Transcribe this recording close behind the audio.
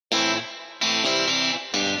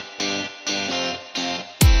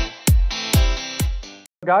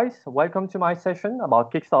guys, welcome to my session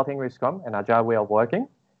about Kickstarting with Scrum and agile way of working.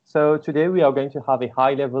 So today we are going to have a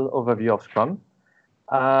high-level overview of Scrum.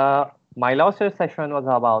 My last year's session was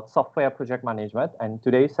about software project management, and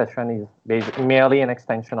today's session is merely an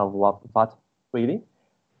extension of that really.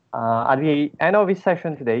 At the end of this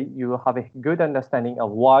session today, you will have a good understanding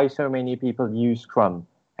of why so many people use Scrum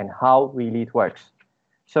and how really it works.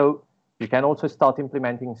 So you can also start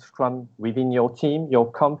implementing Scrum within your team,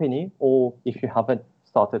 your company, or if you haven't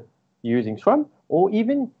started using Scrum, or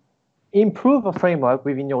even improve a framework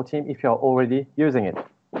within your team if you're already using it.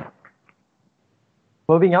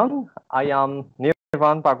 Moving on, I am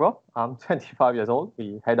Nirvan Bagwa. I'm 25 years old,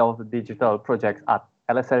 the head of digital projects at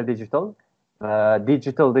LSL Digital, the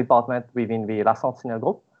digital department within the La Sentinelle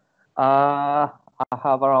Group. I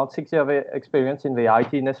have around 6 years of experience in the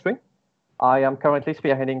IT industry. I am currently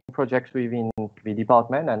spearheading projects within the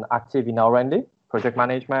department and active in R&D, project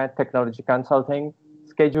management, technology consulting,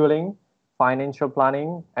 scheduling, financial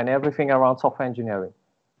planning, and everything around software engineering.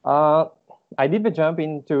 I did the jump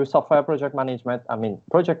into software project management,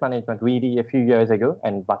 project management really a few years ago,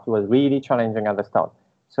 and that was really challenging at the start.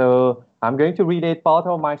 So I'm going to relate part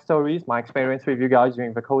of my stories, my experience with you guys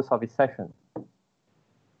during the course of this session.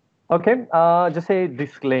 Okay, just a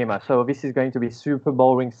disclaimer. So this is going to be a super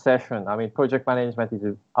boring session. Project management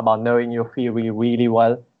is about knowing your theory really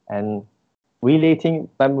well and relating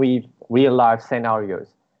them with real life scenarios.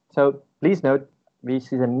 So please note,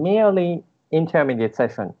 this is a merely intermediate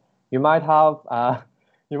session. You might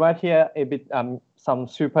hear a bit some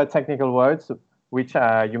super technical words which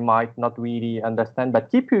you might not really understand,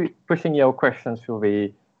 but keep pushing your questions through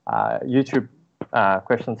the YouTube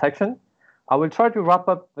question section. I will try to wrap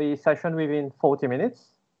up the session within 40 minutes.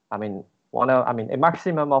 A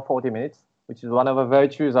maximum of 40 minutes, which is one of the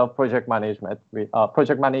virtues of project management with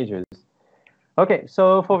project managers. Okay,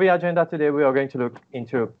 so for the agenda today, we are going to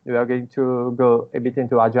go a bit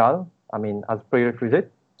into agile. As prerequisite,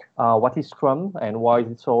 what is Scrum and why is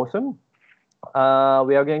it so awesome?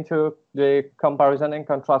 We are going to do a comparison and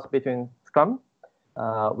contrast between Scrum.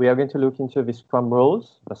 We are going to look into the Scrum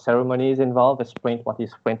roles, the ceremonies involved, the sprint, what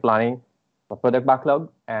is sprint planning, the product backlog,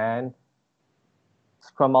 and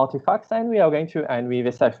Scrum artifacts. And we are going to end with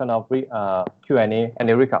a session of Q&A and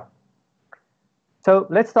a recap. So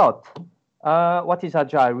let's start. What is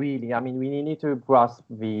agile really? We need to grasp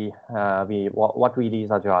what really is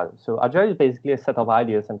agile. So agile is basically a set of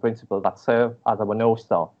ideas and principles that serve as our North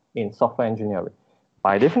Star in software engineering.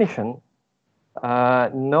 By definition,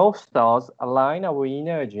 North Stars align our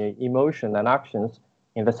energy, emotion, and actions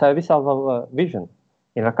in the service of our vision.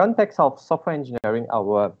 In the context of software engineering,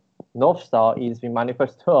 our North Star is the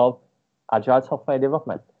manifesto of agile software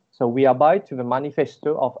development. So we abide to the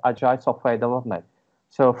manifesto of agile software development.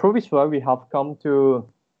 So through this work, we have come to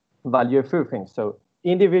value a few things. So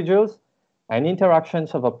individuals and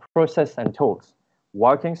interactions over process and tools,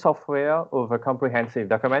 working software over comprehensive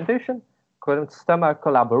documentation, customer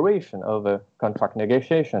collaboration over contract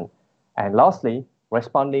negotiation, and lastly,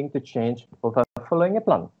 responding to change over following a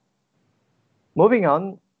plan. Moving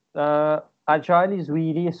on, agile is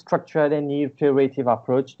really a structured and iterative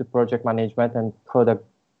approach to project management and product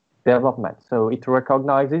development. So it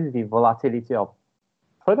recognizes the volatility of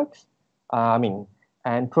products,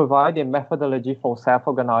 and provide a methodology for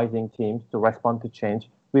self-organizing teams to respond to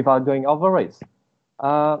change without going over race.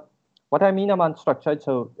 What I mean about structured,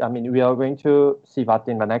 so we are going to see that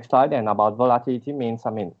in the next slide, and about volatility means,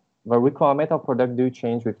 the requirement of product do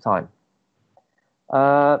change with time.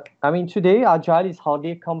 Today, agile is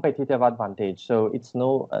hardly a competitive advantage. So it's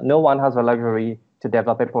no one has a luxury to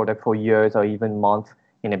develop a product for years or even months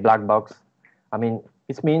in a black box.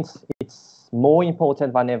 It means it's more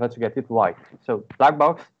important than ever to get it right. So black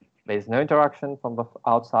box, there's no interaction from the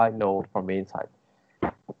outside, no from the inside.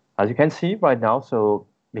 As you can see right now, so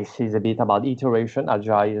this is a bit about iteration.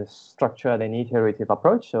 Agile is a structured and iterative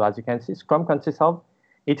approach. So as you can see, Scrum consists of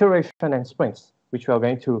iteration and sprints, which we are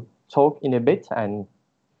going to talk in a bit. And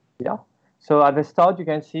yeah, so at the start, you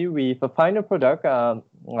can see with the final product, at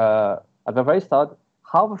the very start,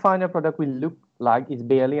 how the final product will look like is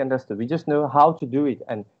barely understood. We just know how to do it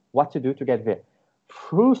and what to do to get there.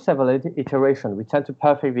 Through several iterations, we tend to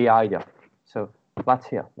perfect the idea. So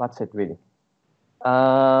that's it really.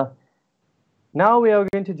 Now we are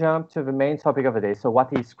going to jump to the main topic of the day. So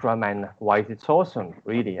what is Scrum and why is it so awesome?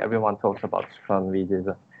 Really, everyone talks about Scrum these days.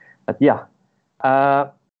 But yeah,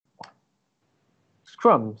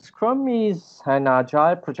 Scrum is an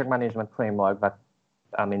agile project management framework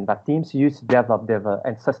that teams use to develop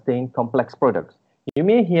and sustain complex products. You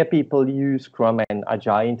may hear people use Scrum and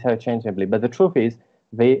Agile interchangeably, but the truth is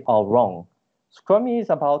they are wrong. Scrum is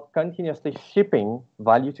about continuously shipping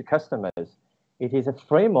value to customers. It is a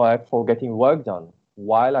framework for getting work done,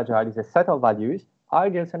 while Agile is a set of values,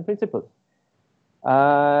 ideals, and principles.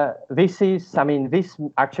 This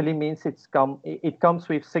actually means it comes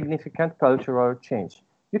with significant cultural change.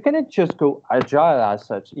 You cannot just go agile as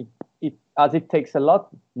such. It takes a lot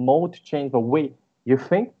more to change the way you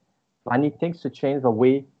think than it takes to change the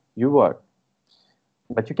way you work.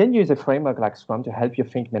 But you can use a framework like Scrum to help you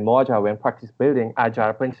think in a more agile way and practice building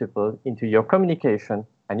agile principles into your communication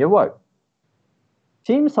and your work.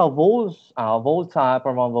 Teams of all type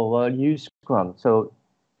around the world use Scrum. So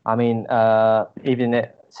even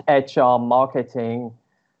HR, marketing.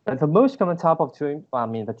 But the most common type of team,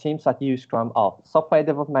 the teams that use Scrum are software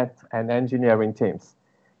development and engineering teams.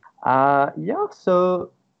 It's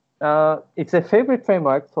a favorite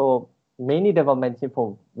framework for many development teams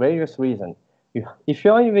for various reasons. If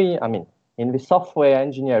you're in the software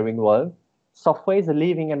engineering world, software is a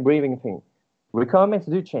living and breathing thing. Requirements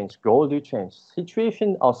do change, goals do change,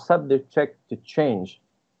 situations are subject to change.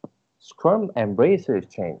 Scrum embraces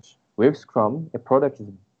change. With Scrum, a product is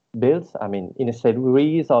built, in a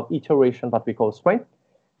series of iterations that we call sprint,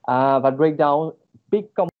 that break down big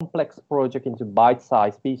complex project into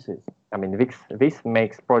bite-sized pieces. This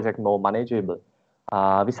makes project more manageable.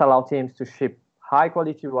 This allows teams to ship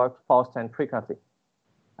high-quality work fast and frequently.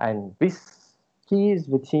 And this gives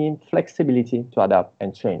the team flexibility to adapt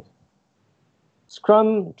and change.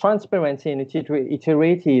 Scrum transparency and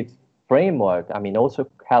iterative framework, also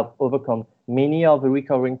help overcome many of the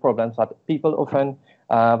recurring problems that people often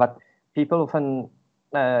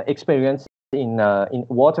experience in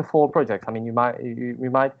waterfall projects.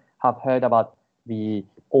 You might have heard about the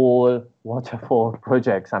all waterfall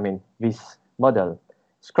projects. This model.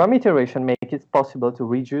 Scrum iteration makes it possible to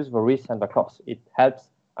reduce the risk and the cost. It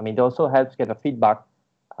also helps get a feedback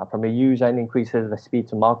from a user and increases the speed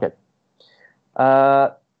to market.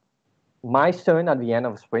 Milestone at the end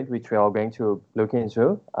of the sprint, which we are going to look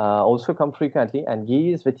into, also come frequently and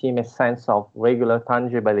gives the team a sense of regular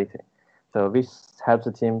tangibility. So this helps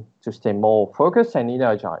the team to stay more focused and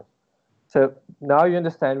energized. So now you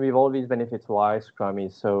understand with all these benefits why Scrum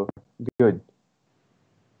is so good.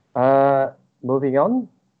 Moving on.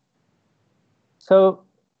 So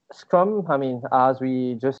Scrum,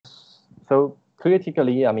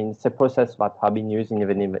 critically, it's a process that has been used in the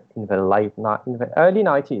early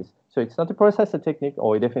 90s. So it's not a process, a technique,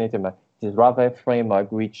 or a definitive method. It is rather a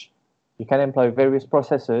framework which you can employ various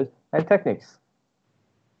processes and techniques.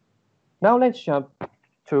 Now let's jump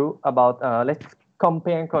to let's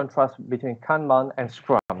compare and contrast between Kanban and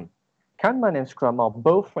Scrum. Kanban and Scrum are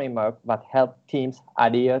both frameworks that help teams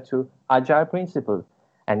adhere to agile principles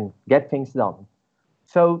and get things done.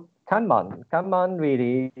 So Kanban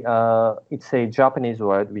really, it's a Japanese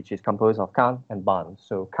word which is composed of kan and ban.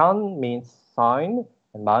 So kan means sign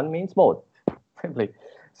and ban means board, simply.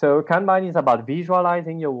 So Kanban is about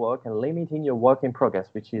visualizing your work and limiting your work in progress,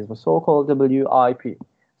 which is the so-called WIP.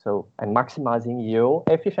 So, and maximizing your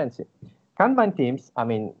efficiency. Kanban teams,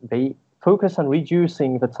 they focus on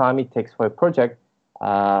reducing the time it takes for a project,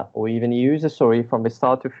 or even use a story from the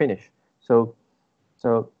start to finish. So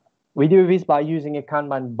we do this by using a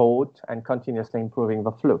Kanban board and continuously improving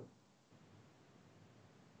the flow.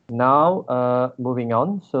 Now, moving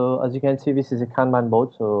on. So as you can see, this is a Kanban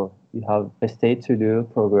board. So you have the state, to do,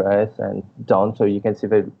 progress, and done. So you can see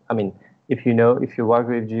that, if you work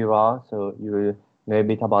with Jira, so you will know a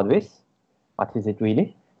bit about this. What is it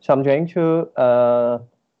really? So I'm going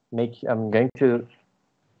to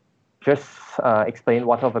just explain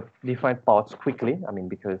what are the different parts quickly.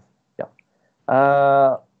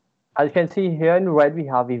 As you can see here in red, we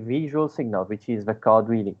have a visual signal, which is the card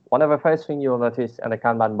reading. One of the first things you'll notice on the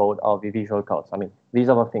Kanban board are the visual cards. These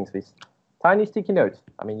are the things with tiny sticky notes.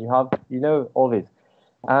 All this.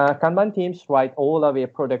 Kanban teams write all of their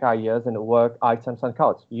product ideas and work items on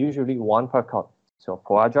cards, usually one per card. So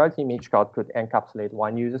for Agile team, each card could encapsulate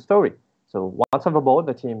one user story. So once on the board,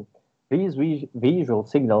 these visual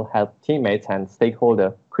signals help teammates and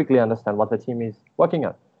stakeholders quickly understand what the team is working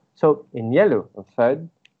on. So in yellow, a third,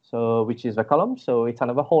 which is the column. So it's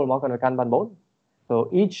another hallmark on a Kanban board. So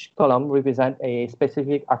each column represents a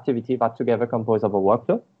specific activity that together compose of a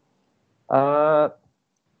workflow.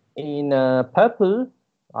 In purple,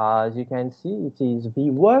 as you can see, it is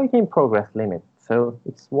the work in progress limit. So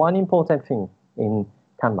it's one important thing in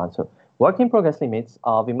Kanban. So work in progress limits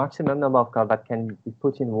are the maximum number of cards that can be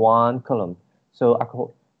put in one column. So a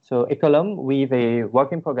column with a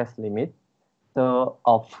work in progress limit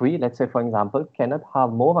of 3, let's say, for example, cannot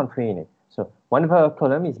have more than 3 in it. So when the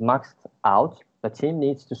column is maxed out, the team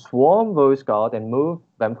needs to swarm those cards and move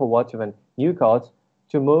them forward to the new cards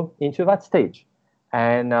to move into that stage.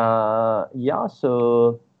 And yeah,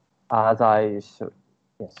 so as I so,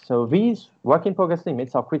 yes, so these work in progress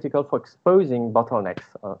limits are critical for exposing bottlenecks.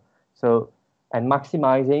 And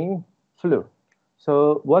maximizing flow.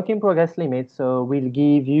 So work in progress limits will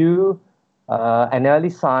give you an early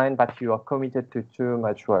sign that you are committed to too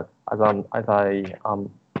much work. I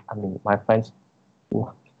mean, my friends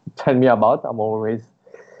tell me about. I'm always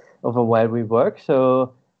overwhelmed with work.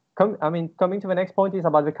 So, coming to the next point is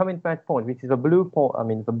about the commitment point, which is the blue point. I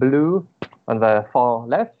mean, the blue on the far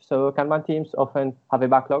left. So, Kanban teams often have a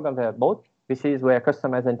backlog on their board. This is where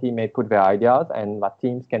customers and teammates put their ideas, and that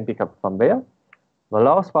teams can pick up from there. The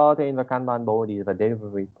last part in the Kanban board is the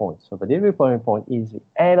delivery point. So, the delivery point is the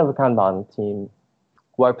end of the Kanban team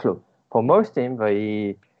workflow. For most teams,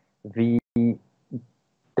 the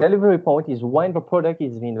delivery point is when the product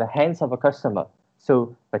is in the hands of a customer.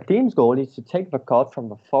 So the team's goal is to take the card from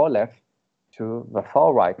the far left to the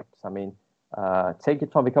far right. I mean, take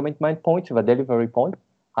it from the commitment point to the delivery point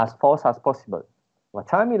as fast as possible. The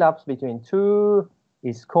time elapsed between two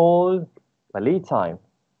is called the lead time.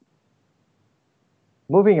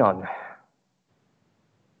 Moving on.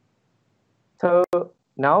 So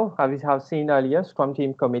now, as we have seen earlier, Scrum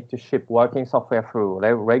team commit to ship working software through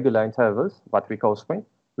regular intervals, what we call sprint.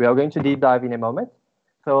 We are going to deep dive in a moment.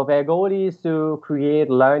 So their goal is to create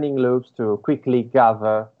learning loops to quickly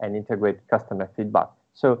gather and integrate customer feedback.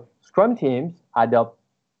 So Scrum teams adopt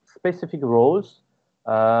specific roles,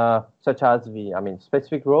 such as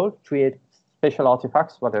specific roles, create special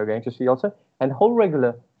artifacts, what we're going to see also, and hold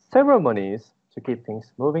regular ceremonies to keep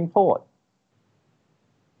things moving forward.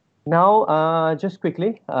 Now, just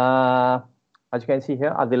quickly, as you can see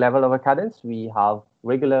here, at the level of a cadence, we have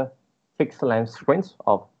regular fixed length sprints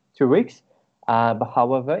of 2 weeks. But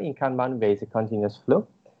however, in Kanban, there is a continuous flow.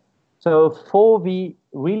 So for the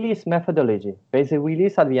release methodology, there's a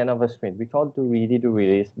release at the end of the sprint. We can't really do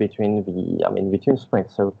release between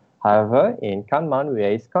sprints. So however, in Kanban,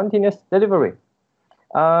 there is continuous delivery.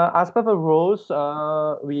 As per the roles,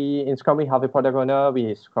 in Scrum, we have a product owner,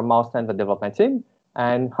 we Scrum Master, and the development team.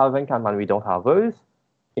 And however, in Kanban, we don't have those.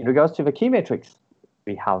 In regards to the key metrics,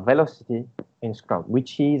 we have velocity in Scrum,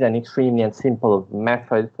 which is an extremely and simple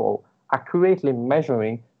method for accurately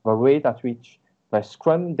measuring the rate at which the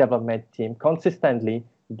Scrum development team consistently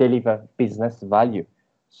deliver business value.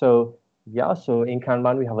 So yeah, so in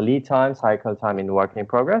Kanban, we have a lead time, cycle time in work in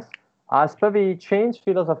progress. As per the change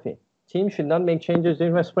philosophy, teams should not make changes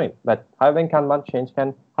during a sprint, but however, in Kanban, change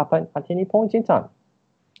can happen at any point in time.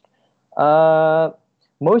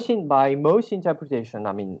 By most interpretation,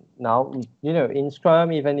 I mean, now, in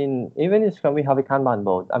Scrum, even in Scrum, we have a Kanban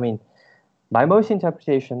board. I mean, by most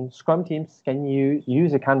interpretation, Scrum teams can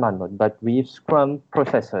use a Kanban board, but with Scrum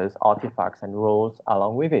processes, artifacts, and roles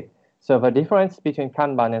along with it. So the difference between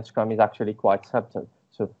Kanban and Scrum is actually quite subtle.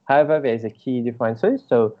 So, however, there's a key differences.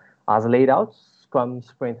 So, as laid out, Scrum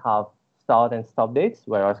sprint have start and stop dates,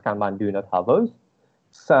 whereas Kanban do not have those.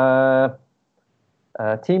 So,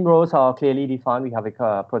 team roles are clearly defined. We have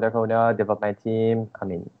a product owner, development team,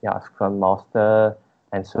 Scrum Master,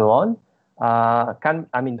 and so on.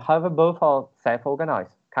 However, both are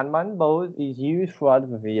self-organized. Kanban board is used throughout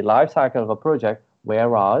the life cycle of a project,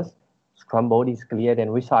 whereas Scrum board is cleared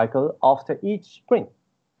and recycled after each sprint.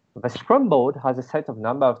 The Scrum board has a set of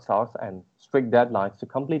number of tasks and strict deadlines to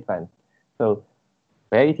complete them. So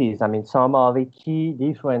there it is. Some are the key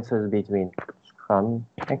differences between Scrum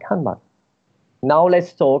and Kanban. Now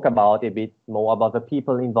let's talk a bit more about the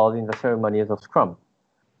people involved in the ceremonies of Scrum.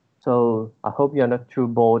 So I hope you're not too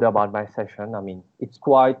bored about my session. It's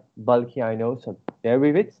quite bulky, I know, so bear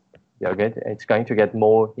with it. It's going to get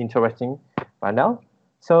more interesting right now.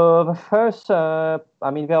 So the first, there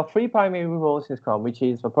are 3 primary roles in Scrum, which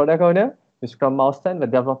is the product owner, the Scrum Master, and the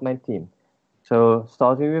development team. So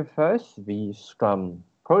starting with first, the Scrum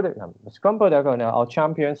product owner are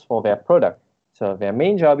champions for their product. So their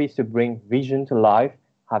main job is to bring vision to life,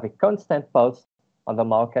 have a constant pulse on the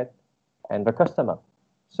market and the customer.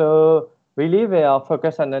 So really, they are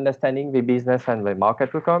focused on understanding the business and the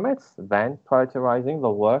market requirements, then prioritizing the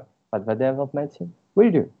work that the development team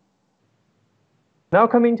will do. Now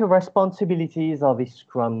coming to responsibilities of the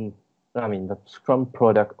Scrum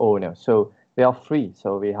product owner. So there are 3.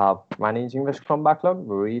 So we have managing the Scrum backlog,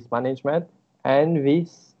 release management, and the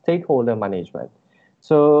stakeholder management.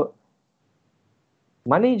 So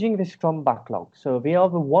managing the Scrum backlog. So we are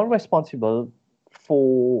the one responsible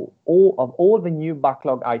for all the new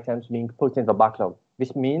backlog items being put in the backlog.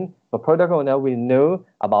 This means the product owner will know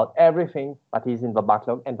about everything that is in the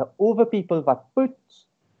backlog, and the other people that put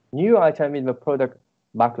new item in the product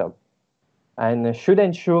backlog, and should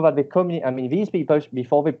ensure that these people,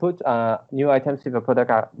 before they put new items in the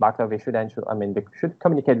product backlog, they should ensure, they should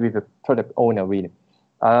communicate with the product owner really.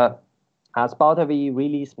 As part of the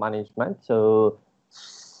release management, so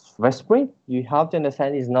the sprint, you have to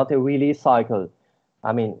understand, is not a release cycle.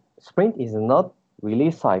 Sprint is not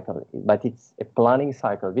release cycle, but it's a planning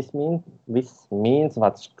cycle. This means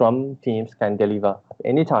that Scrum teams can deliver at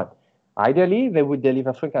any time. Ideally, they would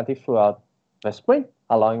deliver frequently throughout the sprint,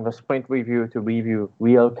 allowing the sprint review to review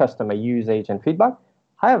real customer usage and feedback.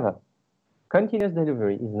 However, continuous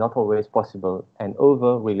delivery is not always possible, and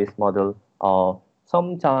over-release models are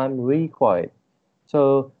sometimes required.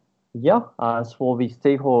 So, yeah, as for the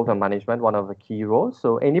stakeholder management, one of the key roles.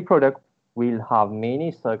 So, any product will have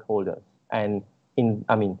many stakeholders, and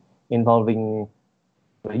involving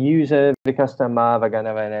the user, the customer, the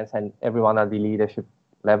governance, and everyone at the leadership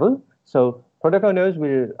level. So product owners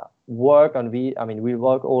will work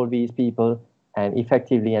all these people and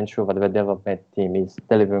effectively ensure that the development team is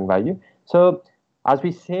delivering value. So as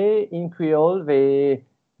we say in Creole, the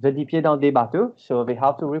pieds dans des bateaux. So they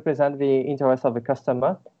have to represent the interests of the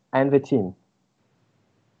customer and the team.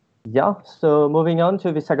 Yeah, so moving on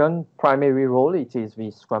to the second primary role, it is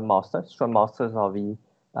the Scrum Master. Scrum Masters are the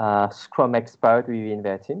Scrum expert within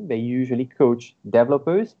their team. They usually coach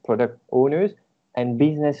developers, product owners, and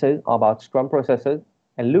businesses about Scrum processes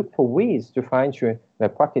and look for ways to fine-tune their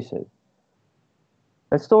practices.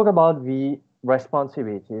 Let's talk about the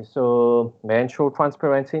responsibilities. So they ensure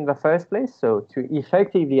transparency in the first place. So to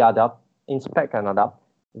effectively adapt, inspect, and adapt,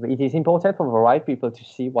 it is important for the right people to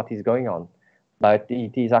see what is going on. But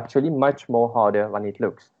it is actually much more harder than it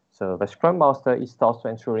looks. So the Scrum Master is tasked to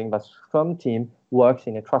ensuring that Scrum team works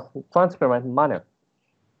in a transparent manner.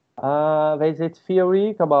 There's a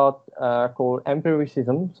theory about called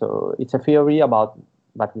empiricism. So it's a theory about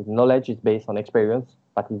that knowledge is based on experience,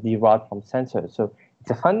 but is derived from sensors. So it's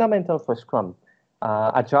a fundamental for Scrum.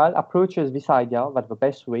 Agile approaches this idea that the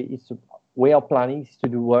best way of planning is to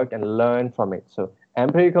do work and learn from it. So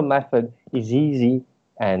empirical method is easy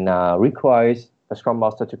and requires the Scrum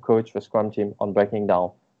Master to coach the Scrum team on breaking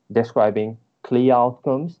down, describing clear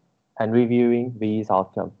outcomes, and reviewing these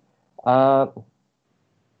outcomes.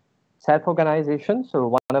 Self-organization. So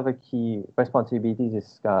one of the key responsibilities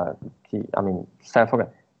is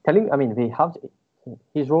self-organization.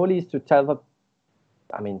 His role is to to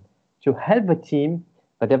help the team,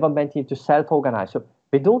 the development team, to self-organize. So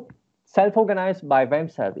they don't self-organize by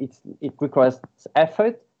themselves. It requires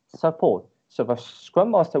effort, support. So the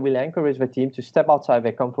Scrum Master will encourage the team to step outside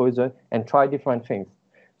their comfort zone and try different things.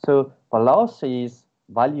 So the last is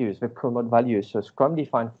values. We promote values. So Scrum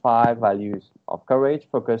defines 5 values of courage,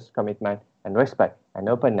 focus, commitment, and respect, and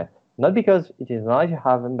openness. Not because it is nice to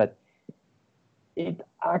have them, but it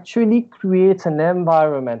actually creates an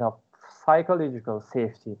environment of psychological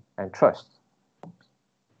safety and trust.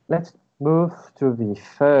 Let's move to the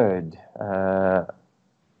third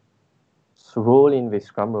role in the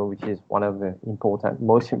Scrum role, which is one of the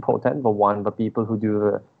most important, the people who do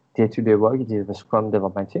the day-to-day work. It is the Scrum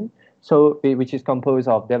development team, which is composed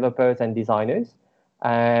of developers and designers,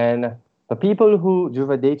 and the people who do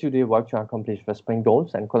the day-to-day work to accomplish the sprint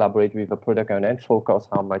goals and collaborate with the product owner and focus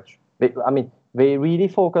how much they really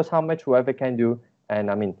focus how much work they can do,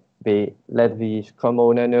 and they let the Scrum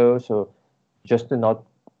owner know, so just to not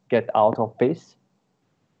get out of pace.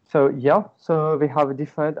 So yeah, so we have we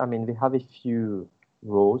have a few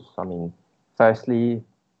roles. Firstly,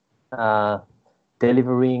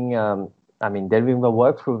 delivering the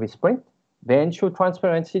work through the sprint. They ensure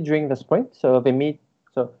transparency during the sprint. So they meet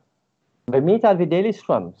at the daily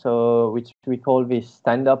Scrum, which we call the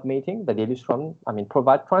stand-up meeting. The daily Scrum,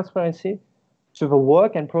 provide transparency to the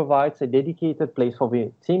work and provides a dedicated place for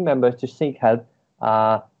the team members to seek help,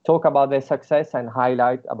 talk about their success, and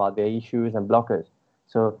highlight about their issues and blockers.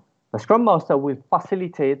 So the Scrum Master will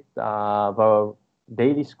facilitate the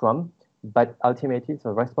daily Scrum, but ultimately it's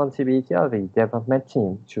the responsibility of the development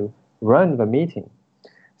team to run the meeting.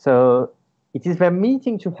 So it is their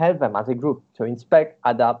meeting to help them as a group to inspect,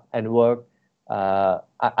 adapt, and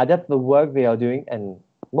adapt the work they are doing and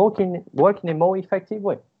work in a more effective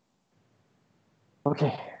way.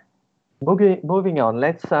 Okay, moving on.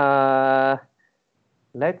 Let's talk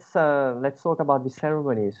about the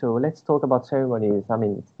ceremonies. So let's talk about ceremonies.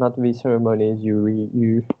 It's not the ceremonies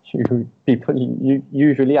people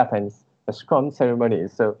usually attend, the Scrum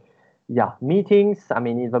ceremonies. So yeah, meetings.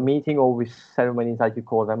 The meeting or with ceremonies, as you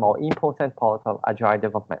call them, are important part of agile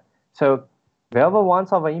development. So the other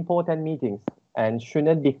ones are the important meetings and should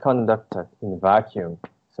not be conducted in vacuum.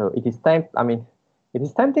 So it is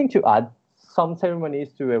tempting to add some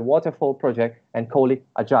ceremonies to a waterfall project and call it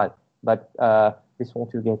agile, but this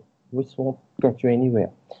won't get you anywhere.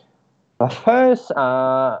 The first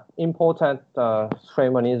important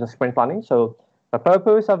ceremony is the sprint planning. So the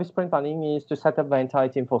purpose of the sprint planning is to set up the entire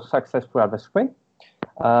team for success throughout the sprint.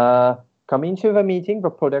 Come into the meeting, the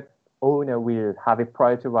product owner will have a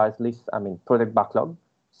prioritized list, product backlog.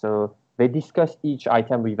 So they discuss each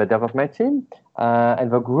item with the development team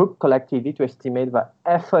and the group collectively to estimate the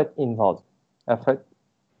effort involved.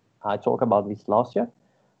 I talked about this last year.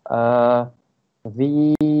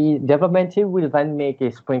 The development team will then make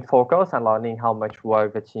a sprint forecast and learning how much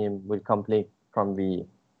work the team will complete from the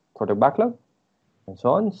product backlog and so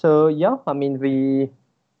on. So yeah, the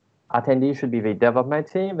attendees should be the development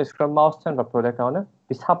team, the Scrum Master, and the product owner.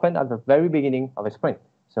 This happened at the very beginning of a sprint.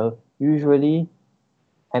 So usually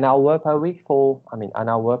an hour per week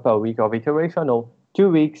of iteration, or 2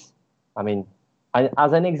 weeks.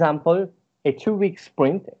 As an example, a 2-week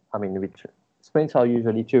sprint, which sprints are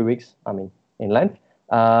usually 2 weeks, in length.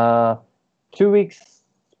 2 weeks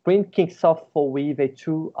sprint kicks off with a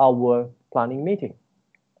 2-hour planning meeting.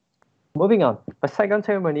 Moving on, the second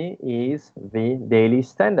ceremony is the daily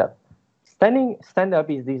stand-up. Stand-up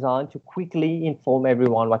is designed to quickly inform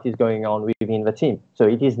everyone what is going on within the team. So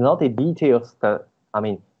it is not a detailed status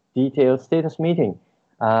meeting.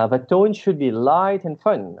 The tone should be light and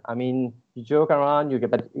fun. You joke around,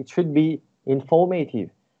 but it should be informative.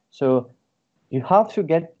 So you have to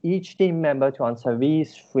get each team member to answer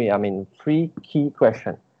these three key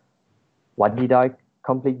questions. What did I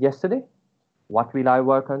complete yesterday? What will I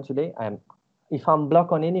work on today? And if I'm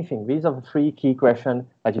blocked on anything, these are the 3 key questions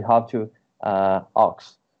that you have to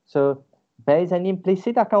ask. So there is an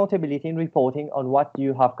implicit accountability in reporting on what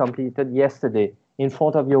you have completed yesterday in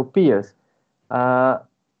front of your peers.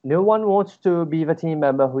 No one wants to be the team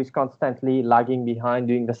member who is constantly lagging behind,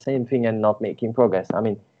 doing the same thing and not making progress.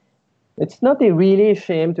 It's not a really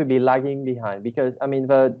shame to be lagging behind, because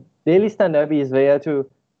the daily stand-up is there to,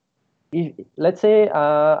 let's say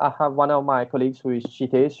I have one of my colleagues who is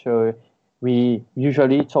cheated, so we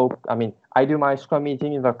usually talk. I do my Scrum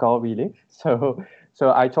meeting in the car, really. So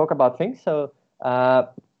I talk about things. So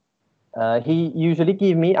he usually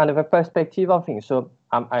give me another perspective of things. So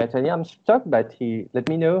I tell you I'm stuck, but he let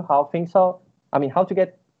me know how things are. How to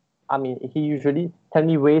get. He usually tell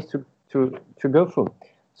me ways to go through.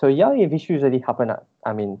 So yeah, this usually happen.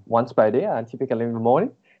 Once per day, and typically in the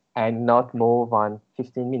morning, and not more than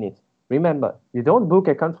 15 minutes. Remember, you don't book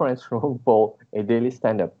a conference room for a daily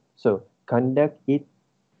stand-up. So conduct the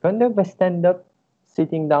stand-up.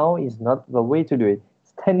 Sitting down is not the way to do it.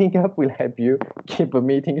 Standing up will help you keep a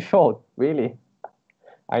meeting short, really.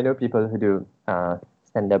 I know people who do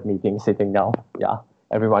stand-up meetings sitting down. Yeah,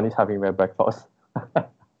 everyone is having their breakfast.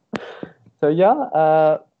 So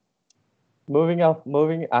yeah, moving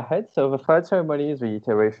ahead. So the third ceremony is the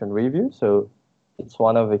iteration review. So it's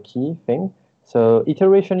one of the key things. So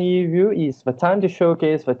iteration review is the time to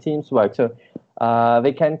showcase the team's work. So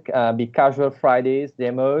they can be casual Fridays,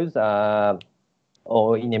 demos,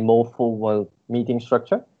 or in a more formal meeting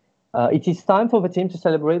structure. It is time for the team to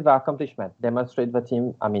celebrate their accomplishment, demonstrate the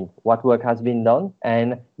team, what work has been done,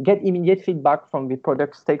 and get immediate feedback from the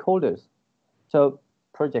project stakeholders. So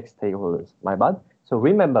project stakeholders, my bad. So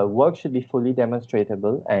remember, work should be fully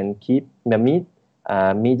demonstratable and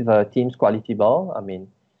meet the team's quality bar.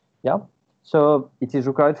 Yeah. So it is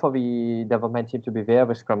required for the development team to be there,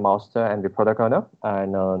 the Scrum Master and the product owner,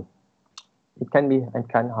 and it can be and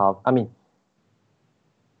can have.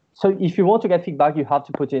 So if you want to get feedback, you have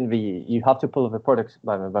to pull the project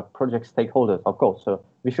stakeholders, of course. So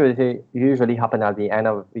we should usually happen at the end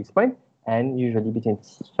of the sprint, and usually between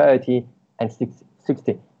 30 and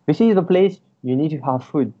 60. This is the place you need to have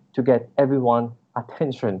food to get everyone's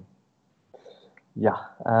attention. Yeah.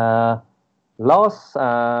 Last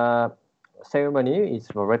ceremony is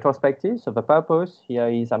the retrospective. So the purpose here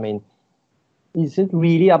is, is it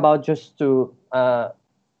really about just to,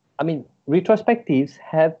 retrospectives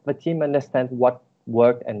help the team understand what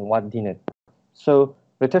worked and what didn't. So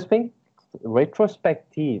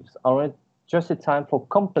retrospectives aren't just a time for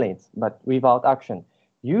complaints, but without action.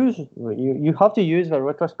 You have to use the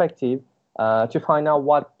retrospective to find out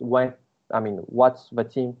what went. What's the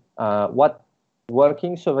team, what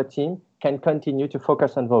working, so the team can continue to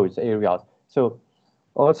focus on those areas. So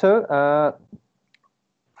also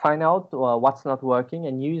find out what's not working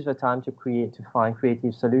and use the time to find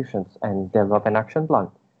creative solutions and develop an action plan.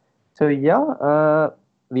 So yeah,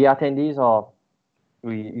 the attendees are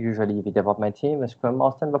usually the development team, the Scrum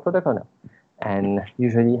Master, and the product owner, and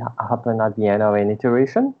usually happen at the end of an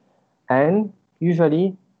iteration, and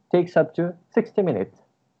usually takes up to 60 minutes.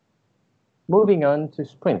 moving on to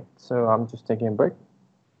sprint. So I'm just taking a break.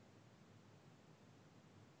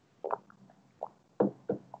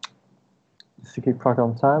 Just to keep track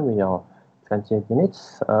on time, we are 28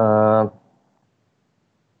 minutes.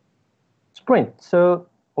 Sprint. So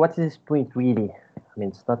what is a sprint really? I mean,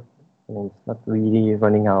 it's not really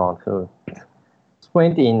running around. So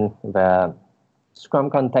sprint in the Scrum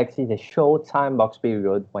context is a short time box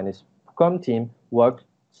period when a Scrum team works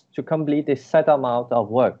to complete a set amount of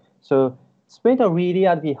work. So sprints are really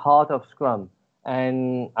at the heart of Scrum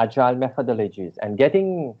and agile methodologies. And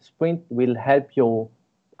getting sprint will help your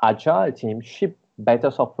agile team ship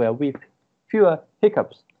better software with fewer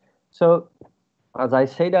hiccups. So as I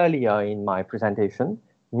said earlier in my presentation,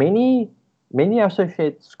 many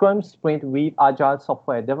associate Scrum sprint with agile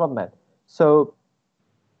software development. So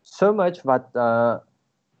much that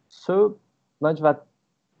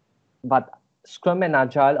Scrum and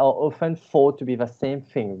Agile are often thought to be the same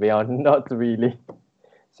thing. They are not really.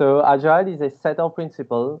 So Agile is a set of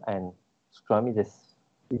principles, and Scrum is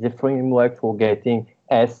a framework for getting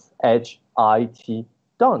SHIT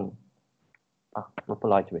done. The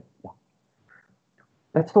polite way. Yeah.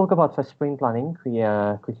 Let's talk about the sprint planning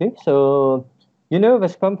quickly. So, the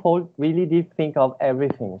Scrum folk really did think of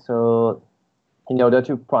everything. So, in order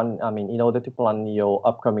to plan your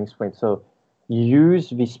upcoming sprint, so use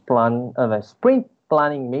this plan, the sprint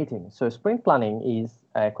planning meeting. So sprint planning is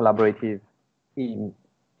a collaborative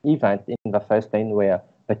event in the first lane where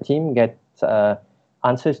the team gets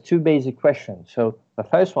answers two basic questions. So the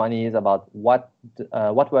first one is about what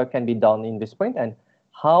work can be done in the sprint and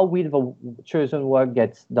how will the chosen work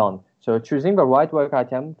gets done. So choosing the right work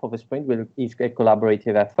item for the sprint is a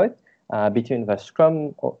collaborative effort between the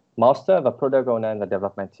Scrum master, the product owner, and the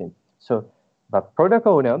development team. So the product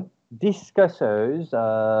owner discusses.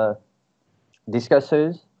 I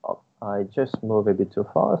just move a bit too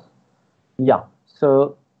fast. Yeah.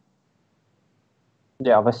 So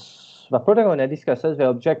yeah, the product owner discusses the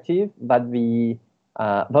objective that the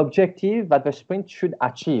sprint should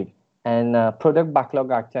achieve, and product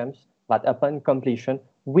backlog items that upon completion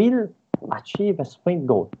will achieve a sprint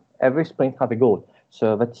goal. Every sprint has a goal.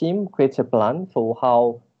 So the team creates a plan for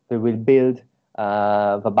how they will build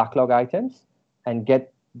the backlog items and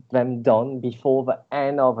get them done before the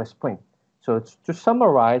end of a sprint. So to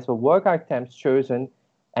summarize, the work items chosen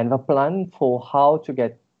and the plan for how to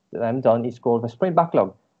get them done is called the sprint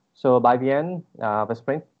backlog. So by the end of the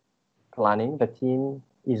sprint planning, the team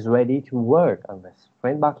is ready to work on the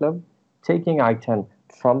sprint backlog, taking items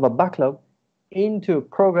from the backlog into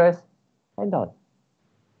progress and done.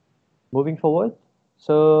 Moving forward.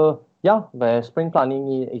 So yeah, the sprint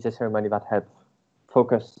planning is a ceremony that helps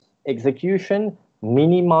focus execution,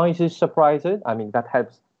 minimizes surprises. I mean, that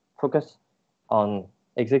helps focus on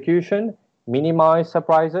execution, minimize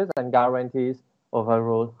surprises, and guarantees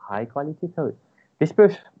overall high quality code. This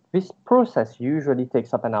process usually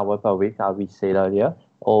takes up an hour per week, as we said earlier,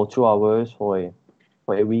 or 2 hours for a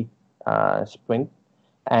week sprint,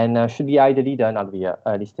 and should be ideally done at the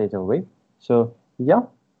early stage of the week. So yeah,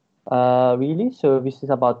 really. So this is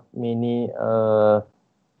about mini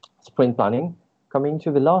sprint planning. Coming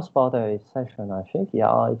to the last part of the session, I think,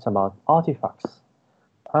 yeah, it's about artifacts.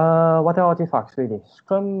 What are artifacts really?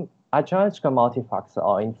 Agile Scrum artifacts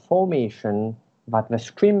are information that the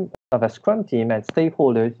Scrum team and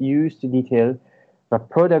stakeholders use to detail the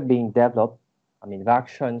product being developed. I mean, the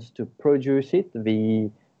actions to produce it,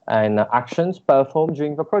 and actions performed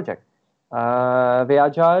during the project. The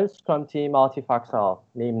Agile Scrum team artifacts are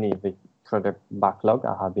namely the product backlog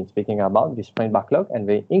I have been speaking about, the sprint backlog, and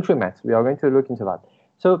the increments. We are going to look into that.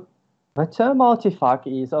 So the term artifact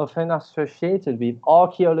is often associated with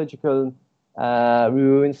archaeological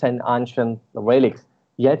ruins and ancient relics.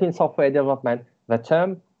 Yet in software development, the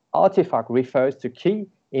term artifact refers to key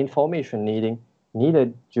information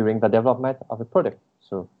needed during the development of a product.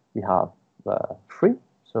 So we have the three.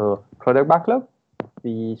 So product backlog,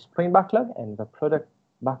 the sprint backlog, and the product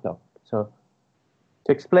backlog. So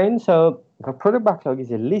to explain, so the product backlog is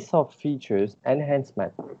a list of features,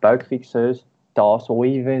 enhancements, bug fixes, tasks, or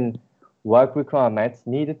even work requirements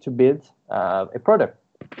needed to build a product.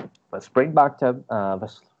 The sprint backlog,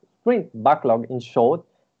 in short,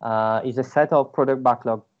 is a set of product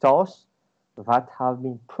backlog tasks that have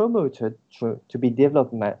been promoted to be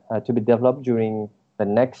developed during the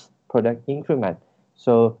next product increment.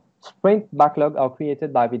 So sprint backlog are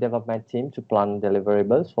created by the development team to plan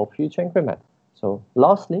deliverables for future increments. So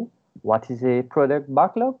lastly, what is a product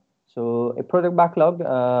backlog? So a product backlog,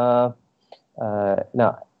 a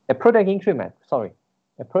product increment, sorry.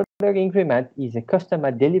 A product increment is a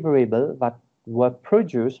customer deliverable that were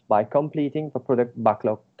produced by completing the product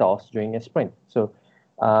backlog task during a sprint. So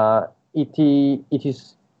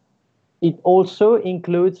it also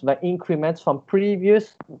includes the increments from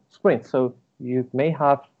previous sprints. So you may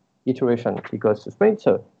have iteration equals to sprint.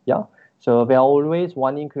 So yeah, so there are always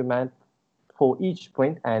one increment for each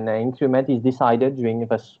sprint, and an increment is decided during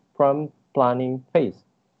the Scrum planning phase.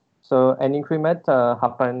 So an increment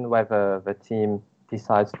happens whether the team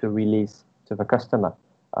decides to release to the customer.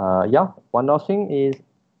 Yeah, one more thing is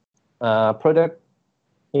product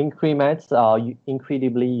increments are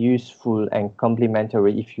incredibly useful and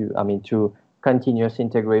complementary to continuous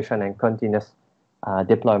integration and continuous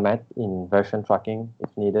deployment in version tracking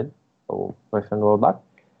if needed or version rollback.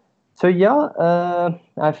 So yeah,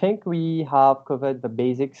 I think we have covered the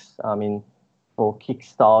basics. For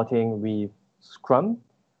kickstarting with Scrum,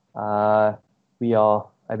 we are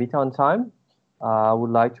a bit on time. I would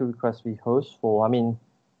like to request the host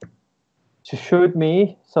to shoot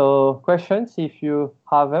me. So questions, if you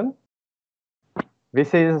have them.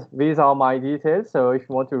 These are my details. So if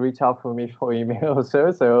you want to reach out for me for email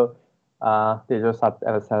also, so they just at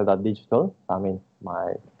lsl.digital. I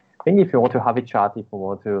think if you want to have a chat, if you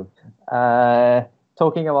want to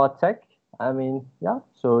talking about tech, yeah.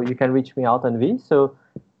 So you can reach me out on this. So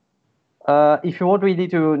if you want really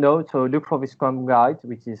to know, so look for the Scrum guide,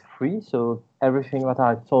 which is free. So everything that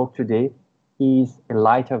I talked today is a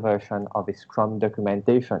lighter version of the Scrum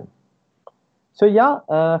documentation. So yeah,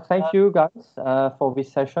 thank you guys for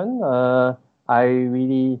this session. I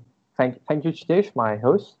really thank you, Chitesh, my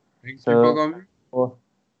host. Thank you for coming.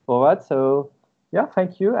 For that. So yeah,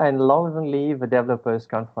 thank you, and long live the Developers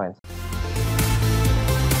Conference.